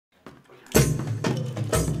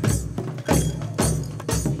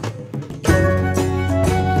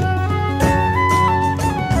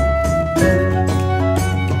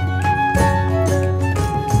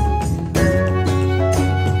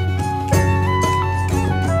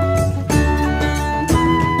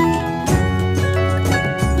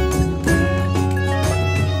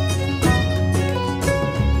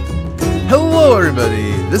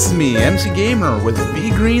This is me, MC Gamer, with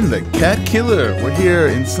Vegreen, the Cat Killer. We're here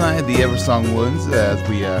inside the Eversong Woods as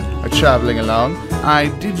we are traveling along.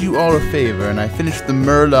 I did you all a favor and I finished the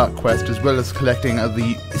Murloc quest as well as collecting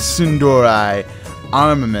the Sundori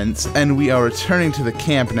armaments, and we are returning to the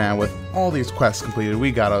camp now with all these quests completed.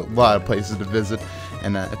 We got a lot of places to visit,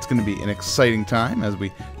 and it's going to be an exciting time as we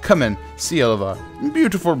come and see all of our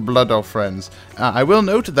beautiful blood elf friends. I will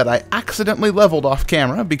note that I accidentally leveled off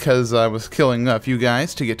camera because I was killing a few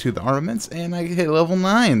guys to get to the armaments, and I hit level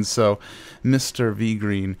 9, so Mr.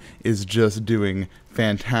 Vegreen is just doing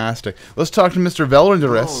fantastic. Let's talk to Mr.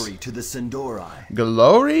 Veldorus. Glory to the Sundori.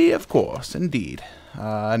 Glory, of course, indeed.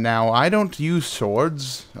 Now, I don't use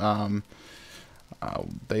swords.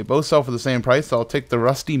 They both sell for the same price, so I'll take the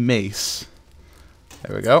rusty mace.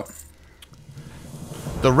 There we go.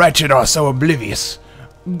 The wretched are so oblivious,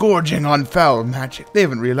 gorging on foul magic. They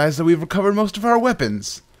haven't realized that we've recovered most of our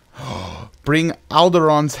weapons. Bring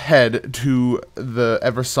Alderon's head to the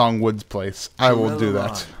Eversong Woods place. I will do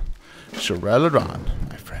that. Shirelaron,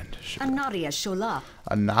 my friend. Anaria Shola.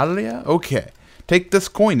 Anaria? Okay. Take this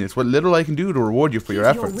coin. It's what little I can do to reward you for your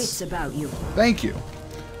efforts. Your wits about you. Thank you.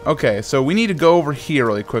 Okay, so we need to go over here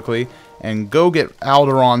really quickly and go get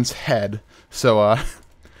Alderon's head. So,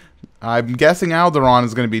 I'm guessing Alderon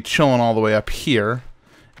is going to be chilling all the way up here.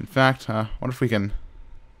 In fact, what if we can...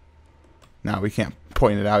 No, we can't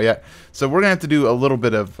point it out yet. So we're going to have to do a little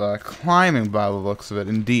bit of climbing by the looks of it,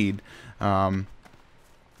 indeed. So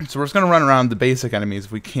we're just going to run around the basic enemies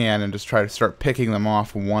if we can and just try to start picking them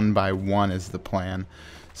off one by one is the plan.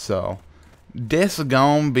 So, this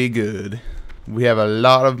gonna be good. We have a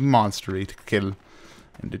lot of monstery to kill,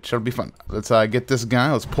 and it shall be fun. Let's get this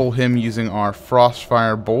guy. Let's pull him using our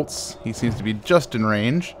Frostfire bolts. He seems to be just in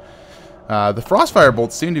range. The Frostfire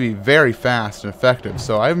bolts seem to be very fast and effective,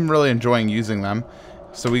 so I'm really enjoying using them.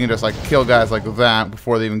 So we can just like kill guys like that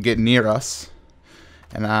before they even get near us.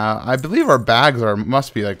 And I believe our bags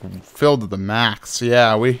must be like filled to the max.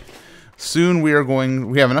 Yeah, we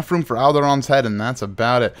have enough room for Alderon's head, and that's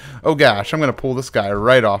about it. Oh gosh, I'm gonna pull this guy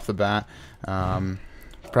right off the bat.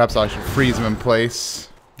 Perhaps I should freeze him in place,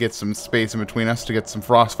 get some space in between us to get some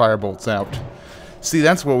Frostfire bolts out. See,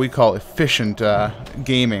 that's what we call efficient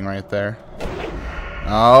gaming right there.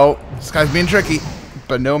 Oh, this guy's being tricky,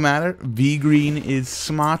 but no matter. Vegreen is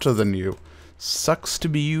smarter than you. Sucks to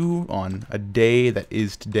be you on a day that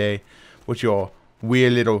is today with your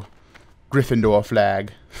weird little Gryffindor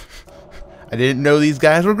flag. I didn't know these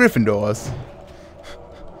guys were Gryffindors.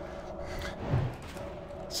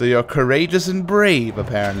 So you're courageous and brave,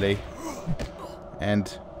 apparently.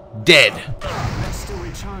 And dead. Still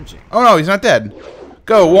recharging. Oh no, he's not dead.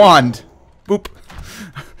 Go, wand. Boop.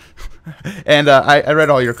 And I read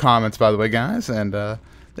all your comments, by the way, guys, and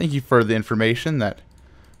thank you for the information that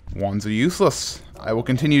wands are useless. I will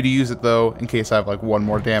continue to use it, though, in case I have like one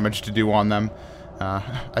more damage to do on them.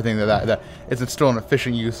 I think that it's still an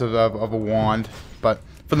efficient use of a wand, but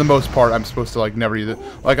for the most part, I'm supposed to like never use it.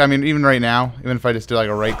 Like, I mean, even right now, even if I just do like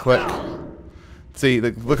a right click, see,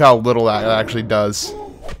 look how little that actually does.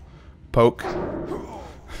 Poke.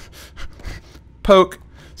 Poke.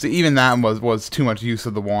 See, even that was too much use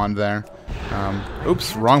of the wand there.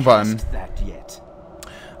 Oops, wrong button.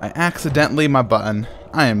 I accidentally my button.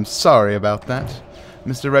 I am sorry about that.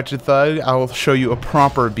 Mr. Wretched Thug, I will show you a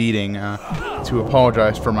proper beating to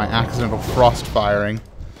apologize for my accidental frost firing.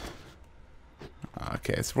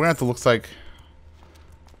 Okay, so we're gonna have to look like...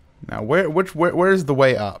 Now, where's the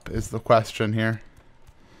way up is the question here.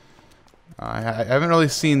 I haven't really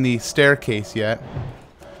seen the staircase yet.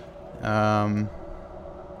 I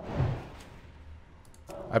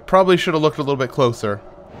probably should have looked a little bit closer.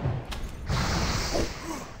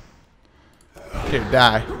 Here,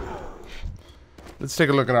 die. Let's take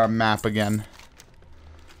a look at our map again.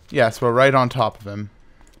 Yes, we're right on top of him.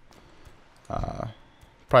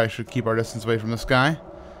 Probably should keep our distance away from this guy.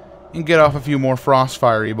 And get off a few more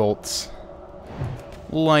Frostfire bolts.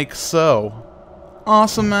 Like so.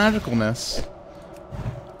 Awesome magicalness.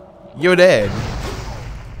 You're dead.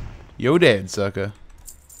 You're dead, sucker.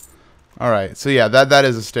 Alright, so yeah, that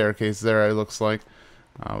is a staircase there, it looks like.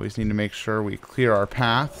 We just need to make sure we clear our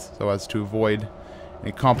path so as to avoid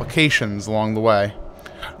any complications along the way.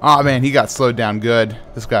 Aw, man, he got slowed down good.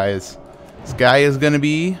 This guy is gonna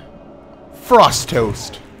be frost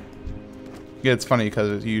toast. Yeah, it's funny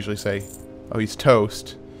because you usually say, oh, he's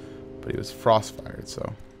toast, but he was frost fired,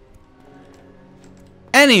 so.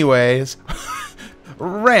 Anyways,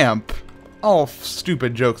 ramp. All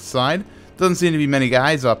stupid jokes aside, doesn't seem to be many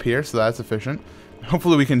guys up here, so that's efficient.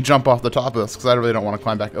 Hopefully we can jump off the top of this, because I really don't want to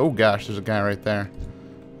climb back. Oh gosh, there's a guy right there.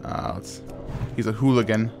 He's a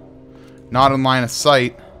hooligan. Not in line of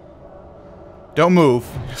sight. Don't move.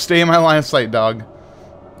 Stay in my line of sight, dog.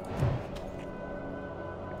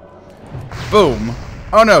 Boom.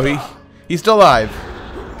 Oh no, he's still alive.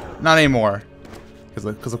 Not anymore.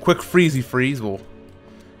 Because a quick freezy freeze will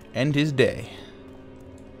end his day.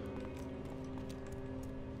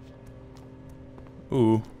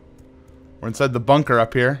 Ooh. We're inside the bunker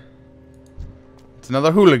up here. It's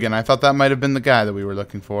another hooligan. I thought that might have been the guy that we were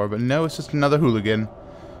looking for, but no, it's just another hooligan.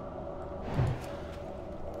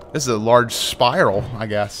 This is a large spiral, I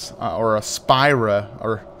guess. Or a spira,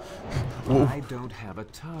 or... I don't have a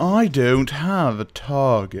target. I don't have a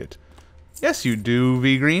target. Yes, you do,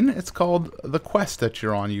 Vegreen. It's called the quest that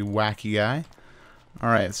you're on, you wacky guy.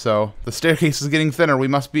 Alright, so the staircase is getting thinner. We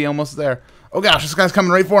must be almost there. Oh gosh, this guy's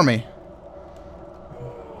coming right for me.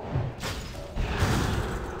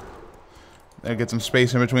 There, get some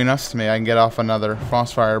space in between us. Maybe I can get off another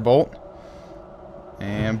Frostfire bolt.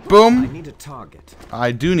 And boom! I need a target.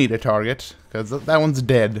 I do need a target, because that one's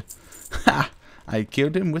dead. Ha! I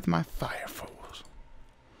killed him with my fire force.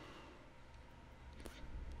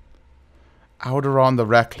 Alderon the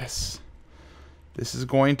Reckless. This is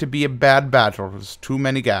going to be a bad battle. There's too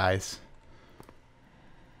many guys.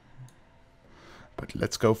 But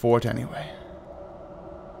let's go for it anyway.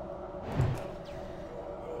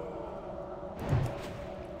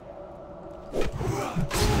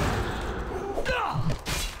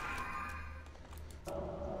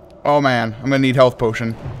 Oh man, I'm gonna need health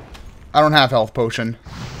potion. I don't have health potion.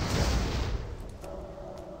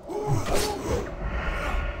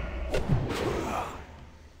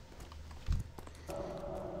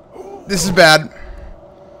 This is bad.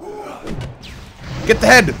 Get the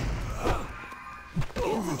head.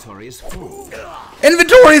 Inventory is full.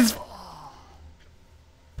 Inventory is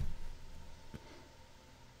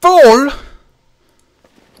full.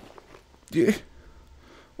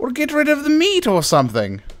 Or get rid of the meat or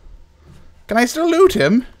something. Can I still loot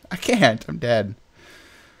him? I can't. I'm dead.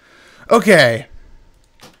 Okay.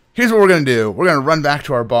 Here's what we're going to do. We're going to run back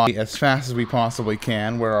to our body as fast as we possibly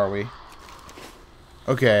can. Where are we?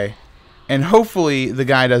 Okay. And hopefully the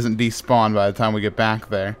guy doesn't despawn by the time we get back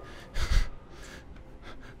there.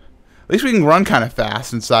 At least we can run kind of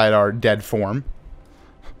fast inside our dead form.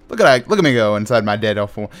 Look at me go inside my dead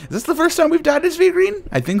form. Is this the first time we've died as Vegreen?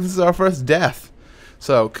 I think this is our first death.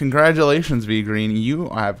 So, congratulations, Vegreen. You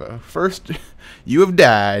have you have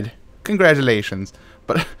died. Congratulations.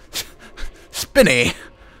 But Spinny,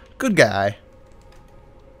 good guy.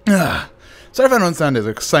 Sorry if I don't sound as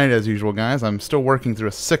excited as usual, guys. I'm still working through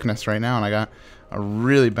a sickness right now, and I got a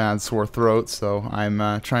really bad sore throat, so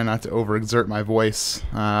I'm trying not to overexert my voice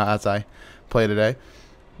as I play today.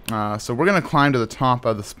 So we're gonna climb to the top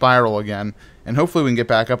of the spiral again, and hopefully we can get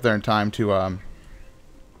back up there in time to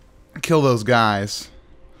kill those guys.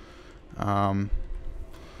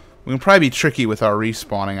 We can probably be tricky with our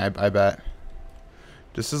respawning, I bet.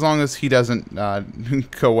 Just as long as he doesn't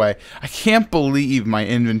go away. I can't believe my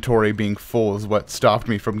inventory being full is what stopped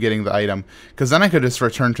me from getting the item. Because then I could just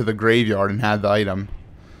return to the graveyard and had the item.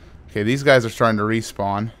 Okay, these guys are starting to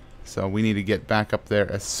respawn. So we need to get back up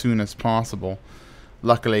there as soon as possible.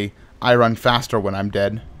 Luckily, I run faster when I'm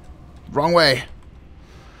dead. Wrong way!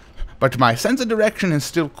 But my sense of direction is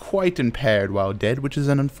still quite impaired while dead, which is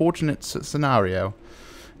an unfortunate scenario.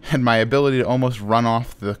 And my ability to almost run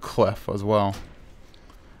off the cliff as well.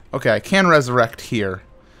 Okay, I can resurrect here.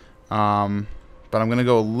 But I'm going to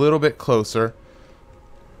go a little bit closer.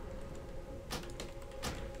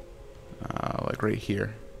 Like right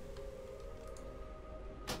here.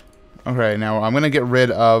 Okay, now I'm going to get rid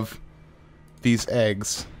of these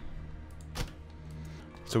eggs.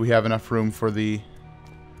 So we have enough room for the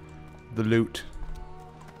loot.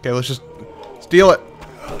 Okay, let's just steal it.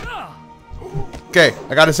 Okay,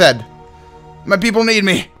 I got his head. My people need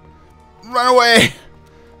me. Run away.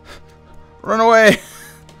 Run away.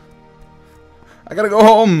 I gotta go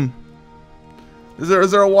home. Is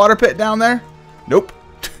there a water pit down there? Nope.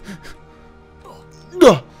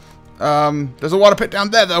 There's a water pit down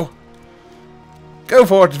there though. Go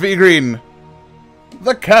for it, Vegreen.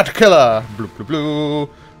 The cat killer. Bloop bloop blue.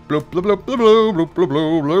 Bloop bloop bloop bloop bloop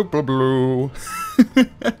bloop bloop bloop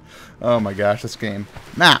bloop. Oh my gosh, this game.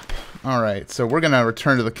 Map. Alright, so we're gonna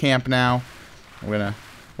return to the camp now. We're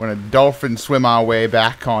gonna dolphin swim our way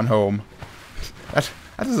back on home.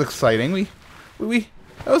 That is exciting. That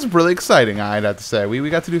was really exciting, I'd have to say. We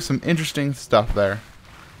got to do some interesting stuff there.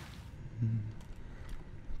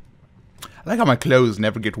 I like how my clothes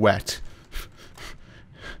never get wet.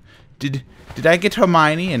 Did I get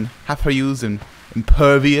Hermione and have her use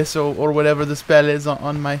impervious or whatever the spell is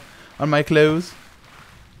on my clothes?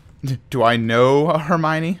 Do I know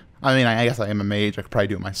Hermione? I mean, I guess I am a mage. I could probably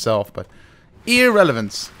do it myself, but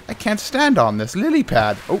irrelevance. I can't stand on this lily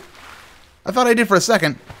pad. Oh, I thought I did for a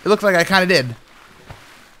second. It looks like I kind of did.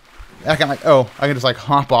 I can I can just like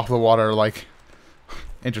hop off the water like.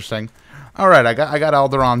 Interesting. All right, I got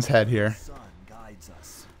Alderon's head here.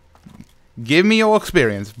 Give me your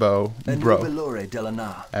experience, bro.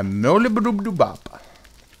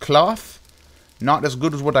 Cloth, not as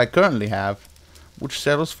good as what I currently have. Which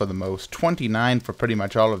sells for the most? 29 for pretty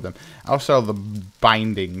much all of them. I'll sell the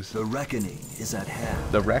bindings. The reckoning is at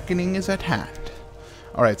hand. The reckoning is at hand.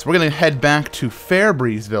 Alright, so we're going to head back to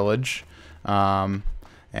Fairbreeze Village. And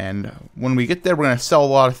when we get there, we're going to sell a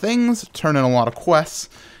lot of things, turn in a lot of quests,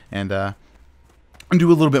 and do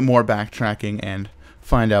a little bit more backtracking and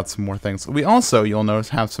find out some more things. We also, you'll notice,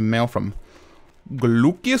 have some mail from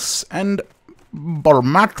Glucius and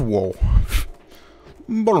Bulmatwo.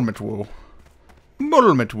 Bulmatwo.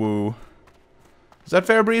 Is that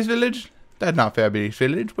Fairbreeze Village? That's not Fairbreeze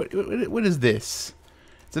Village. What is this?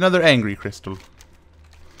 It's another angry crystal.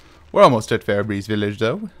 We're almost at Fairbreeze Village,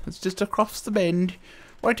 though. It's just across the bend.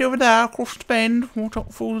 Right over there, across the bend. Watch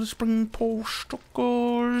out for the Springpole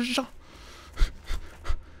Stalkers.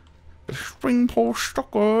 The Springpole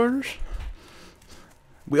Stalkers.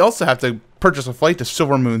 We also have to purchase a flight to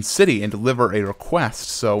Silver Moon City and deliver a request.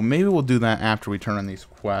 So maybe we'll do that after we turn in these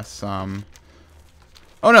quests.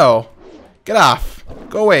 Oh no! Get off!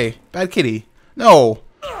 Go away, bad kitty. No!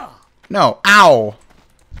 No! Ow!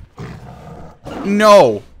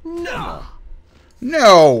 No! No.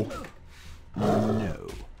 No! No.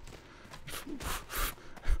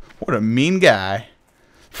 What a mean guy.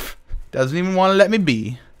 Doesn't even want to let me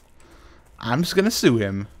be. I'm just gonna sue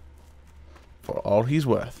him. For all he's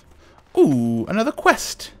worth. Ooh, another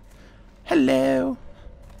quest. Hello.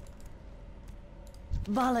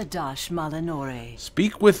 Baladash Malanore.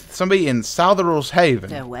 Speak with somebody in Southerall's Haven.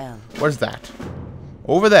 Farewell. Where's that?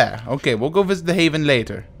 Over there. Okay, we'll go visit the Haven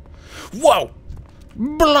later. Whoa!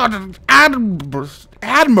 Blood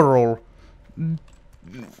Admiral.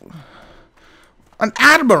 An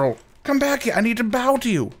Admiral! Come back here. I need to bow to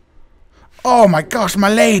you. Oh my gosh, my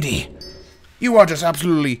lady. You are just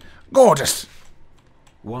absolutely gorgeous.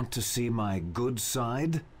 Want to see my good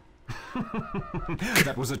side?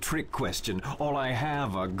 That was a trick question. All I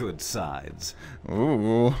have are good sides.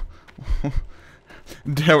 Ooh.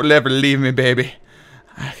 Don't ever leave me, baby.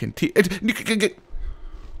 I can teach.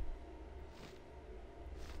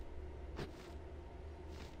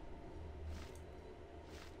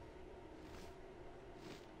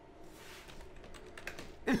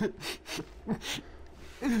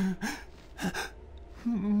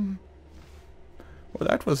 Well,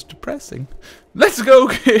 that was depressing. Let's go.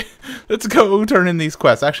 Let's go turn in these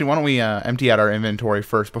quests. Actually, why don't we empty out our inventory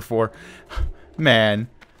first before... Man,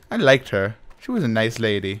 I liked her. She was a nice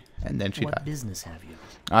lady. And then she died. What business have you?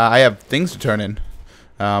 I have things to turn in.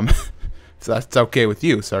 So that's okay with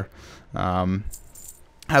you, sir.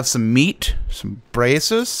 Have some meat, some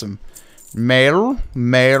braces, some mail.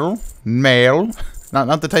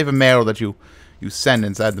 Not the type of mail that you send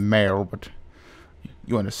inside the mail, but...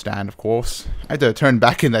 You understand, of course. I have to turn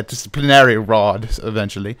back in that disciplinary rod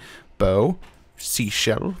eventually. Bow,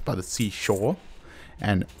 seashell by the seashore,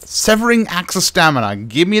 and severing axe of stamina.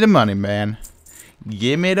 Give me the money, man.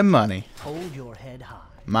 Give me the money. Hold your head high.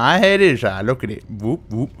 My head is high. Look at it. Whoop,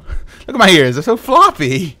 whoop. Look at my ears. They're so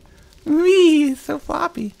floppy. Wee, so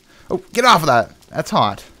floppy. Oh, get off of that. That's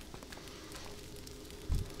hot.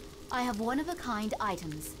 I have one-of-a-kind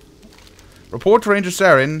items. Report to Ranger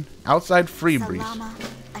Saren outside Freebreeze. Salama,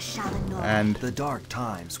 Ashalanor. And The dark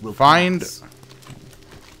times will find... pass.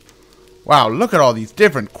 Wow, look at all these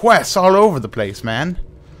different quests all over the place, man.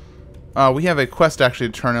 We have a quest actually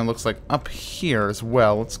to turn in, looks like up here as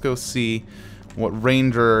well. Let's go see what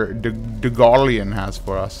Ranger DeGarlian has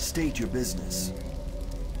for us. State your business.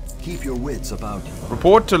 Keep your wits about you.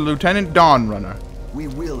 Report to Lieutenant Dawnrunner. We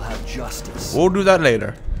will have justice. We'll do that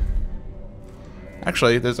later.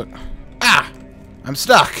 Actually, there's a... Ah! I'm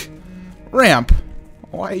stuck! Ramp!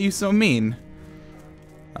 Why are you so mean?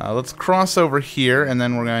 Let's cross over here, and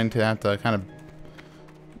then we're going to have to kind of...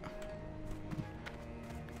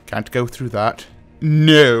 Can't go through that.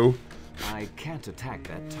 No! I can't attack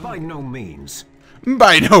that. By no means.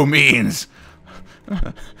 By no means!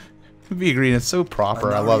 Vegreen is so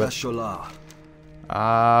proper, I love it. Shola.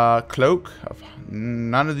 Cloak.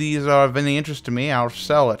 None of these are of any interest to me. I'll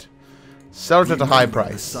sell it. Sell it at a high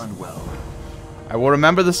price. Sunwell. I will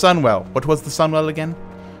remember the Sunwell. What was the Sunwell again?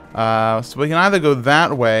 So we can either go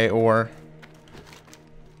that way or...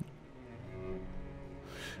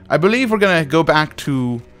 I believe we're going to go back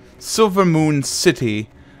to Silver Moon City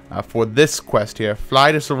for this quest here.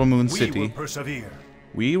 Fly to Silver Moon City. We will persevere.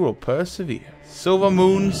 We will persevere. Silver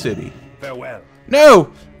Moon City. Farewell.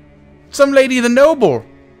 No! Some lady the noble.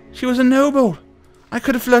 She was a noble. I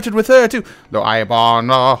could have flirted with her too. No, I'm on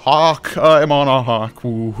a hawk. I'm on a hawk.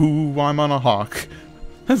 Woohoo! I'm on a hawk.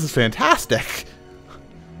 This is fantastic.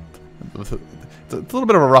 It's a little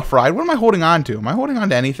bit of a rough ride. What am I holding on to? Am I holding on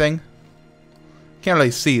to anything? Can't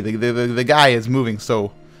really see. The guy is moving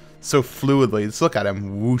so fluidly. Just look at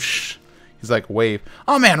him. Whoosh. He's like a wave.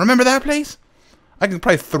 Oh man, remember that place? I can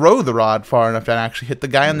probably throw the rod far enough to actually hit the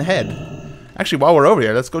guy on the head. Actually, while we're over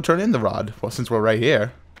here, let's go turn in the rod. Well, since we're right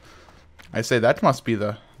here. I say that must be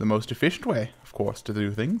the most efficient way, of course, to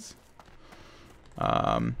do things.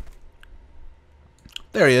 There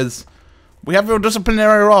he is. We have your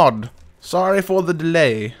disciplinary rod. Sorry for the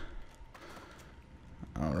delay.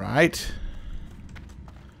 Alright.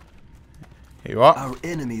 Here you are. Our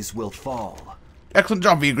enemies will fall. Excellent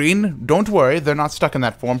job, Vegreen. Don't worry, they're not stuck in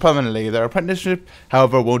that form permanently. Their apprenticeship,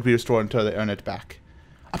 however, won't be restored until they earn it back.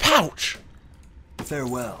 A pouch!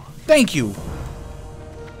 Farewell. Thank you!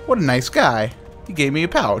 What a nice guy. He gave me a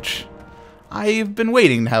pouch. I've been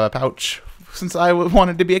waiting to have a pouch since I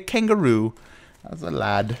wanted to be a kangaroo. As a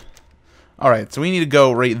lad. Alright, so we need to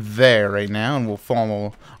go right there right now, and we'll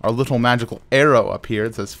follow our little magical arrow up here.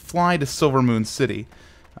 It says, fly to Silver Moon City.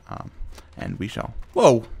 And we shall...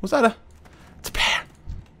 Whoa! Was that a... It's a bear!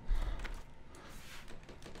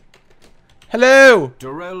 Hello!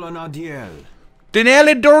 Dorel and Adiel.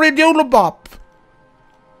 Denelli Dory Doodlebop!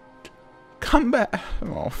 Come back.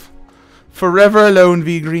 Oh. Forever alone,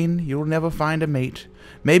 Vegreen. You'll never find a mate.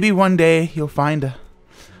 Maybe one day you'll find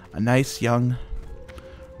a nice young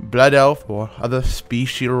blood elf or other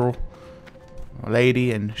special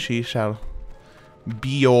lady, and she shall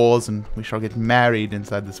be yours, and we shall get married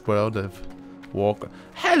inside this world of walk.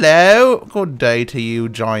 Hello! Good day to you,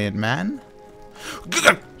 giant man.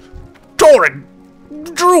 Tauren!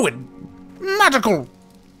 Druid! Magical!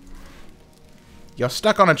 You're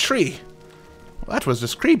stuck on a tree. Well, that was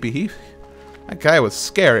just creepy. That guy was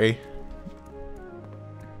scary.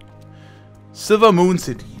 Silver Moon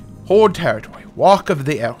City. Horde territory. Walk of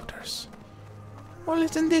the Elders. Well,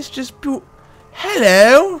 isn't this just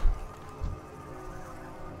Hello?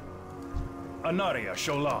 Anaria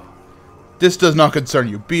Shola. This does not concern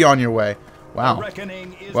you. Be on your way. Wow.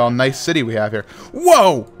 Well, nice city we have here.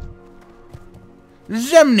 Whoa!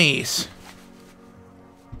 Zemnis!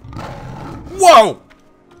 Whoa!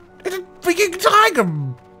 It's a freaking tiger!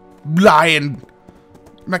 Lion!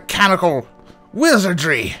 Mechanical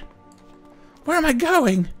wizardry! Where am I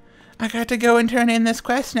going? I got to go and turn in this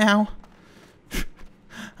quest now.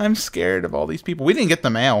 I'm scared of all these people. We didn't get the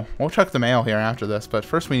mail. We'll check the mail here after this, but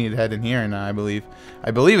first we need to head in here, and I believe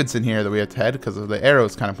it's in here that we have to head, because the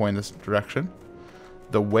arrows kind of point in this direction.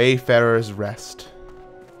 The Wayfarer's Rest.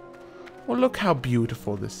 Well, look how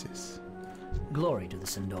beautiful this is. Glory to the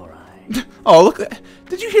Sindorai. Oh, look.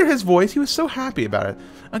 Did you hear his voice? He was so happy about it.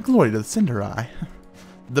 A glory to the Sindorai.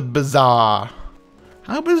 The bazaar.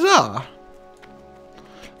 How bizarre.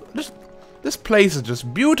 This place is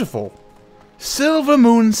just beautiful. Silver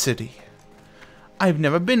Moon City. I've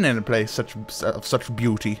never been in a place of such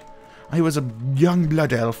beauty. I was a young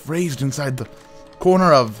blood elf raised inside the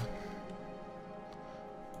corner of...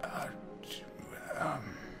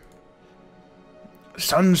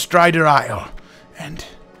 Sunstrider Isle, and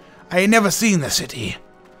I had never seen the city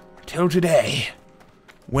till today,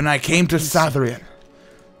 when I came to Sathrian,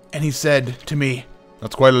 and he said to me,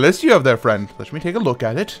 "That's quite a list you have there, friend. Let me take a look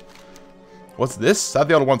at it. What's this?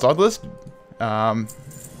 Sathrian wants on the list? I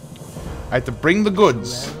have to bring the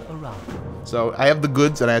goods. So I have the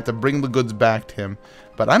goods, and I have to bring the goods back to him.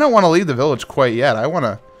 But I don't want to leave the village quite yet. I want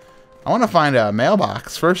to find a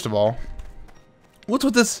mailbox first of all. What's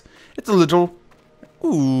with this? It's a little.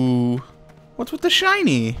 Ooh. What's with the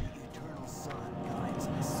shiny?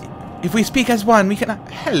 If we speak as one, we can...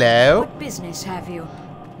 Hello? What business have you?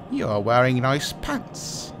 You're wearing nice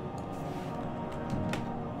pants.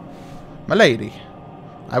 My lady,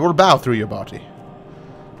 I will bow through your body.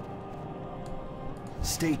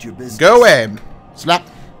 State your business. Go in. Slap.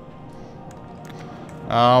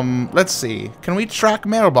 Let's see. Can we track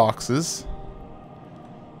mailboxes?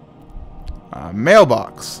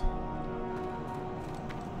 Mailbox.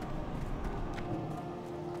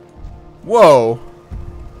 Whoa.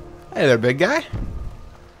 Hey there, big guy.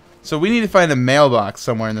 So we need to find a mailbox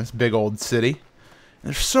somewhere in this big old city.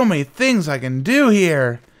 There's so many things I can do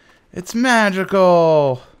here. It's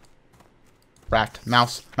magical. Rat.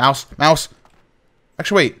 Mouse. Mouse. Mouse.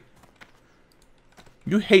 Actually, wait.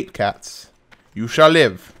 You hate cats. You shall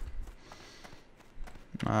live.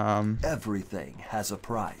 Everything has a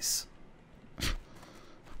price.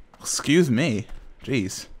 Excuse me.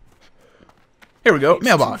 Jeez. Here we go. It's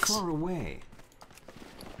Mailbox. Too far away.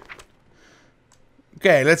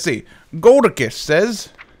 Okay, let's see. Goldikish says,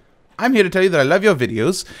 I'm here to tell you that I love your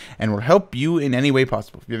videos and will help you in any way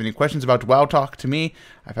possible. If you have any questions about WoW, talk to me.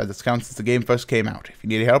 I've had this account since the game first came out. If you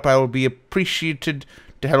need help, I will be appreciated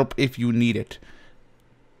to help if you need it.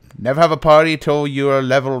 Never have a party till you're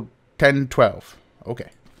level 10, 12. Okay.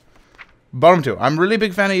 Bottom 2. I'm a really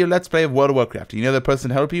big fan of your Let's Play of World of Warcraft. You know the person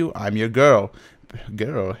to help you? I'm your girl.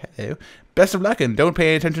 Girl, hello. Best of luck and don't pay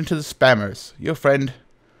any attention to the spammers. Your friend,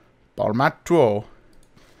 Balmatro.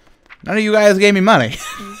 None of you guys gave me money.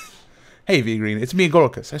 Hey, Vegreen, it's me,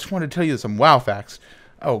 Gorkus. I just wanted to tell you some WoW facts.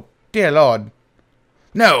 Oh, dear Lord.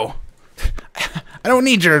 No. I don't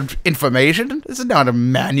need your information. This is not a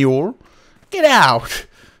manual. Get out.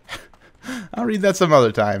 I'll read that some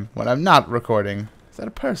other time when I'm not recording. Is that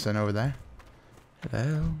a person over there?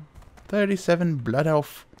 Hello. 37 Blood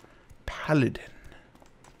Elf Paladin.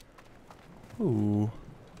 Ooh.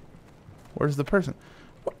 Where's the person?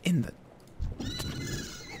 What in the...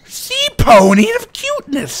 Sea pony of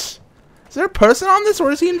cuteness! Is there a person on this,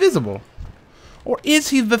 or is he invisible? Or is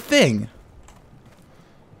he the thing?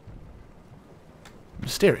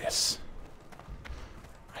 Mysterious.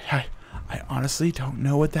 I honestly don't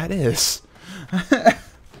know what that is.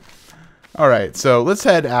 Alright, so let's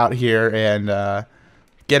head out here and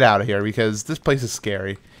get out of here because this place is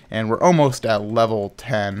scary. And we're almost at level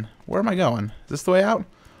 10. Where am I going? Is this the way out?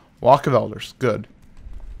 Walk of Elders. Good.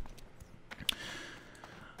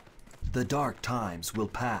 The dark times will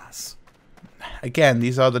pass. Again,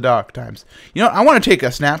 these are the dark times. You know, I want to take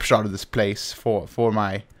a snapshot of this place for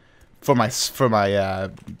my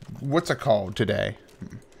what's it called today?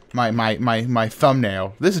 My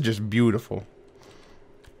thumbnail. This is just beautiful.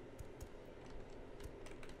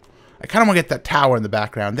 I kind of want to get that tower in the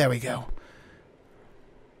background. There we go.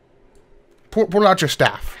 Pull out your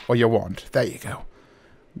staff or your wand. There you go.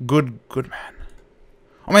 Good man.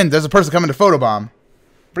 Oh man, there's a person coming to photobomb.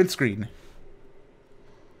 Print screen.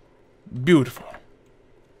 Beautiful.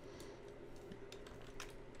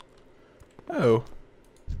 Oh.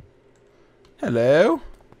 Hello.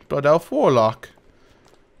 Blood Elf Warlock.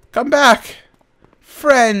 Come back.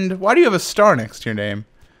 Friend. Why do you have a star next to your name?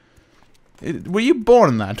 Were you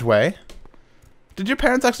born that way? Did your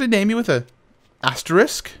parents actually name you with a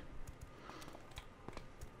asterisk?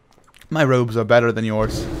 My robes are better than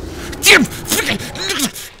yours.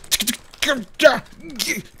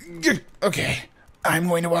 Okay, I'm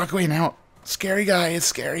going to walk away now. Scary guy is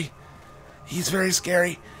scary. He's very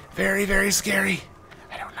scary. Very, very scary.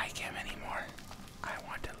 I don't like him anymore. I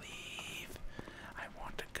want to leave. I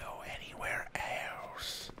want to go anywhere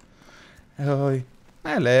else. Oh,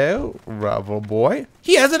 hello, Rubble Boy.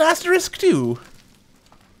 He has an asterisk too.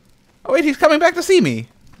 Oh wait, he's coming back to see me.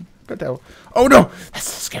 Oh no, that's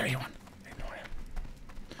the scary one. Ignore him.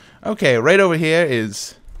 Okay, right over here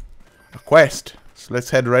is a quest. So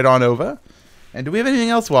let's head right on over. And do we have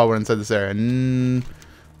anything else while we're inside this area?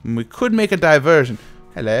 We could make a diversion.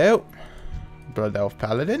 Hello. Blood Elf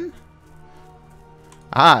Paladin.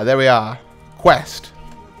 Ah, there we are. Quest.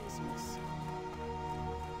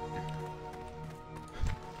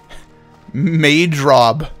 Mage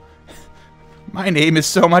Rob. My name is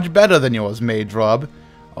so much better than yours, Mage Rob.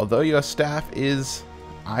 Although your staff is,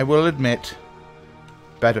 I will admit,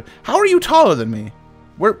 better. How are you taller than me?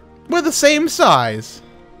 We're the same size.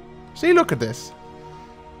 See, look at this.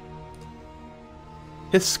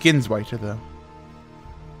 His skin's whiter, though.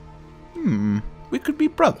 We could be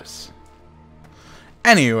brothers.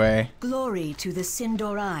 Anyway. Glory to the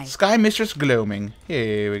Sindorai. Sky Mistress Gloaming.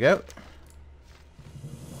 Here we go.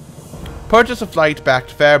 Purchase a flight back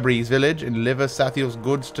to Fairbreeze Village and deliver Sathiel's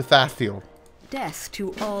goods to Thathiel. Death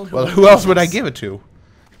to all who... Well, who else would I give it to?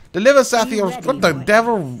 Deliver Sathiel's... What the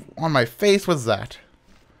devil on my face was that?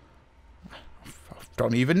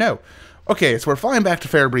 Don't even know. Okay, so we're flying back to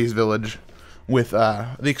Fairbreeze Village with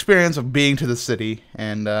the experience of being to the city,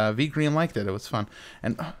 and Vegreen liked it. It was fun.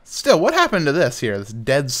 And still, what happened to this here? This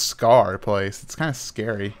Dead Scar place. It's kind of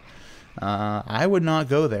scary. I would not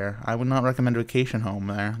go there. I would not recommend a vacation home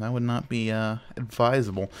there. That would not be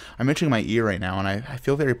advisable. I'm itching my ear right now, and I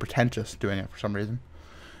feel very pretentious doing it for some reason.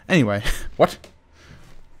 Anyway, what?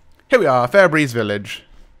 Here we are, Fairbreeze Village.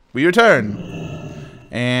 We return.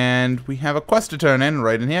 And we have a quest to turn in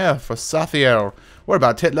right in here for Sathiel. We're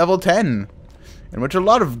about to hit level 10, in which a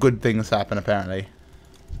lot of good things happen, apparently.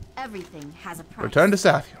 Everything has a price. Return to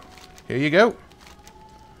Sathiel. Here you go.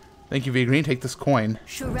 Thank you, Vegreen. Take this coin.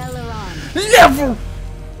 Shurelaran. Level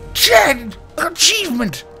 10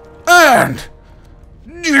 achievement earned.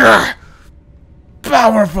 Yeah.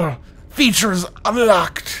 Powerful features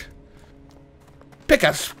unlocked. Pick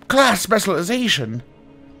a class specialization.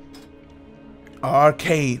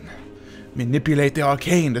 Arcane. Manipulate the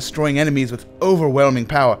arcane, destroying enemies with overwhelming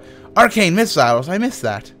power. Arcane missiles, I missed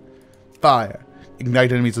that. Fire.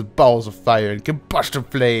 Ignite enemies with balls of fire and combustion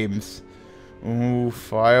flames. Ooh,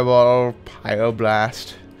 fireball,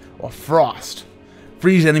 pyroblast. Or frost.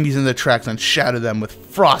 Freeze enemies in their tracks and shatter them with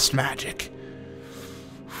frost magic.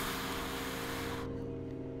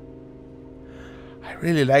 I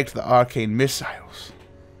really liked the arcane missiles.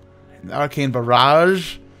 And the arcane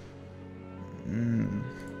barrage.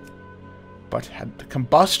 But had the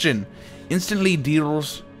combustion. Instantly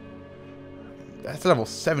deals... That's level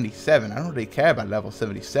 77. I don't really care about level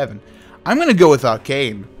 77. I'm going to go with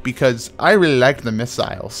arcane because I really like the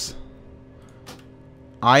missiles.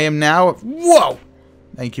 I am now... Whoa!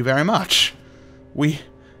 Thank you very much. We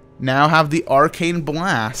now have the arcane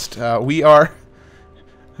blast. We are...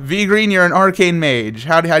 Vegreen, you're an arcane mage.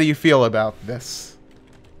 How do you feel about this?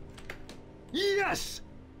 Yes!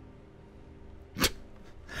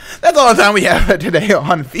 That's all the time we have today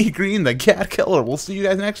on Vegreen the Cat Killer. We'll see you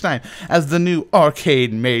guys next time as the new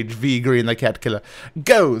arcade mage Vegreen the Cat Killer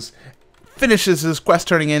goes, finishes his quest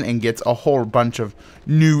turning in, and gets a whole bunch of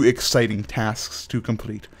new exciting tasks to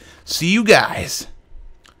complete. See you guys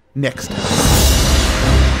next time.